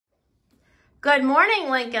Good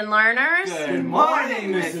morning, Lincoln learners. Good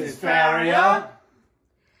morning, Mrs. Faria.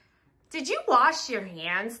 Did you wash your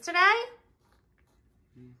hands today?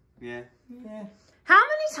 Yeah. How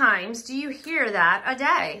many times do you hear that a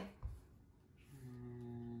day?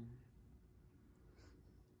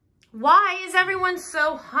 Why is everyone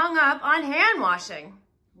so hung up on hand washing?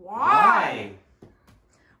 Why?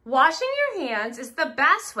 Washing your hands is the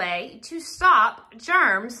best way to stop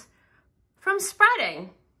germs from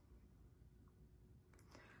spreading.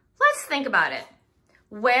 Let's think about it.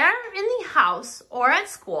 Where in the house or at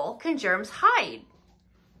school can germs hide?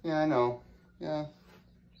 Yeah, I know. Yeah.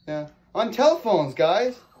 On telephones,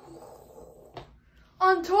 guys.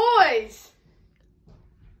 On toys.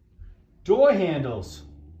 Door handles.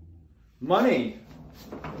 Money.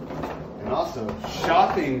 And also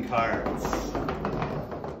shopping carts.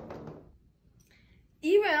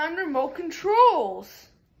 Even on remote controls.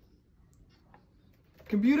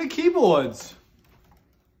 Computer keyboards.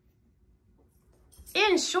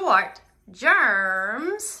 In short,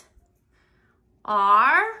 germs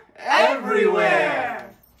are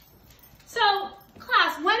Everywhere. So,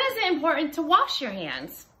 class, when is it important to wash your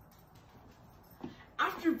hands?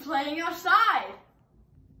 After playing outside.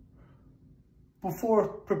 Before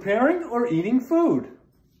preparing or eating food.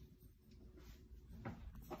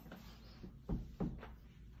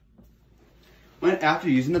 After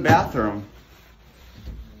using the bathroom.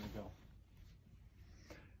 There you go.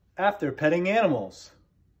 After petting animals.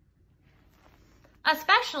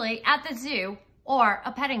 Especially at the zoo or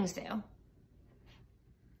a petting zoo.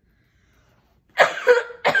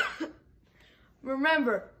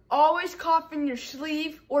 Remember, always cough in your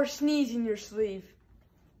sleeve or sneeze in your sleeve.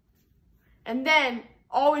 And then,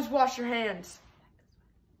 always wash your hands.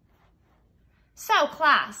 So,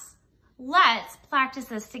 class, let's practice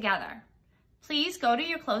this together. Please go to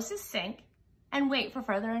your closest sink and wait for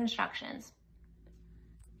further instructions.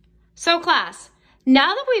 So, class,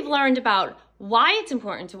 now that we've learned about why it's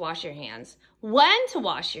important to wash your hands, when to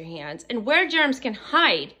wash your hands, and where germs can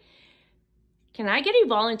hide, can I get a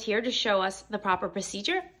volunteer to show us the proper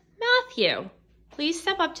procedure? Matthew, please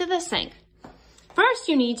step up to the sink. First,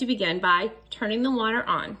 you need to begin by turning the water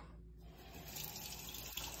on.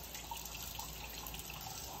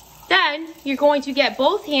 Then, you're going to get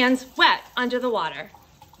both hands wet under the water.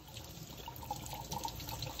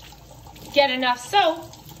 Get enough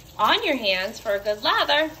soap on your hands for a good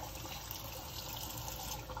lather.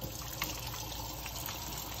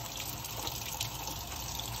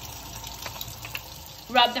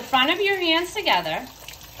 Rub the front of your hands together.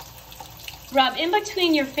 Rub in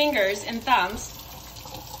between your fingers and thumbs.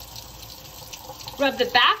 Rub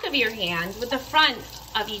the back of your hand with the front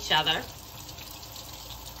of each other.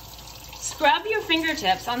 Scrub your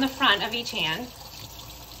fingertips on the front of each hand.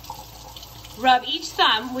 Rub each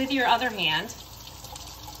thumb with your other hand.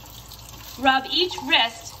 Rub each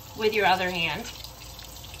wrist with your other hand.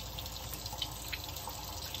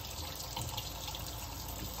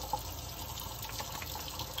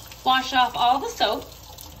 Wash off all the soap.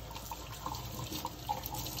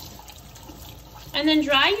 And then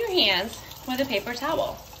dry your hands with a paper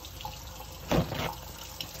towel.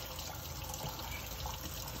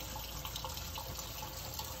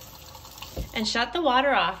 And shut the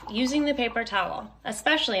water off using the paper towel,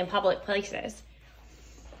 especially in public places.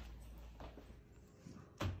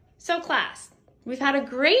 So class, we've had a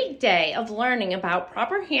great day of learning about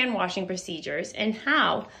proper hand washing procedures and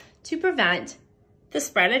how to prevent the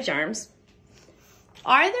spread of germs.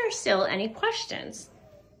 Are there still any questions?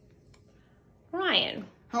 Ryan.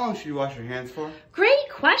 How long should you wash your hands for? Great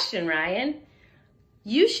question, Ryan.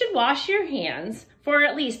 You should wash your hands for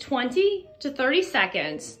at least 20 to 30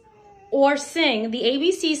 seconds or sing the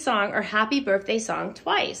ABC song or happy birthday song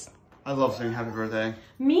twice. I love saying happy birthday.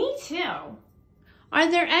 Me too. Are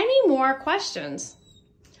there any more questions?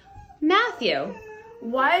 Matthew.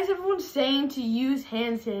 Why is everyone saying to use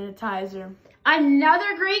hand sanitizer?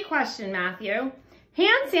 Another great question, Matthew.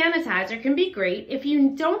 Hand sanitizer can be great if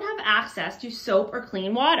you don't have access to soap or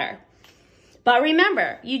clean water. But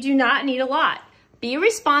remember, you do not need a lot. Be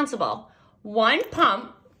responsible. 1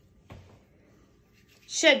 pump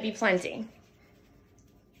should be plenty.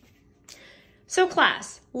 So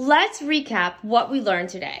class, let's recap what we learned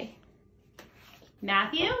today.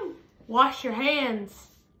 Matthew? Wash your hands.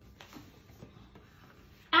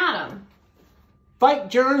 Adam? Fight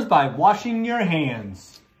germs by washing your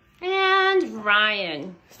hands. And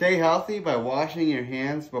Ryan. Stay healthy by washing your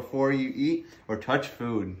hands before you eat or touch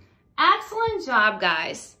food. Excellent job,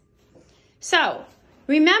 guys. So,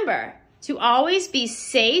 remember to always be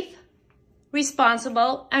safe,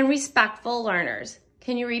 responsible, and respectful learners.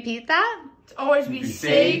 Can you repeat that? Always be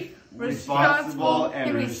safe, responsible,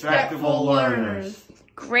 and respectful learners.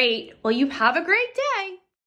 Great. Well, you have a great day.